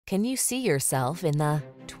Can you see yourself in the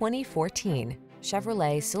 2014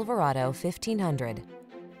 Chevrolet Silverado 1500?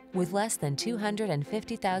 With less than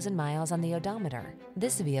 250,000 miles on the odometer,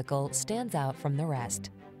 this vehicle stands out from the rest.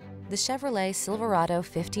 The Chevrolet Silverado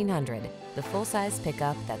 1500, the full-size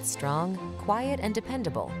pickup that's strong, quiet, and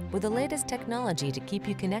dependable, with the latest technology to keep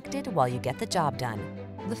you connected while you get the job done.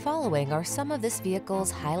 The following are some of this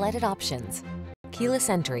vehicle's highlighted options: keyless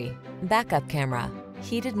entry, backup camera,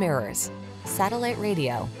 heated mirrors, satellite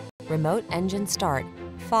radio, remote engine start,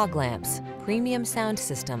 fog lamps, premium sound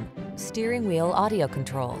system, steering wheel audio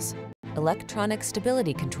controls, electronic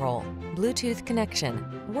stability control, Bluetooth connection.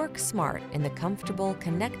 Work smart in the comfortable,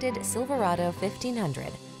 connected Silverado 1500.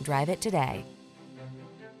 Drive it today.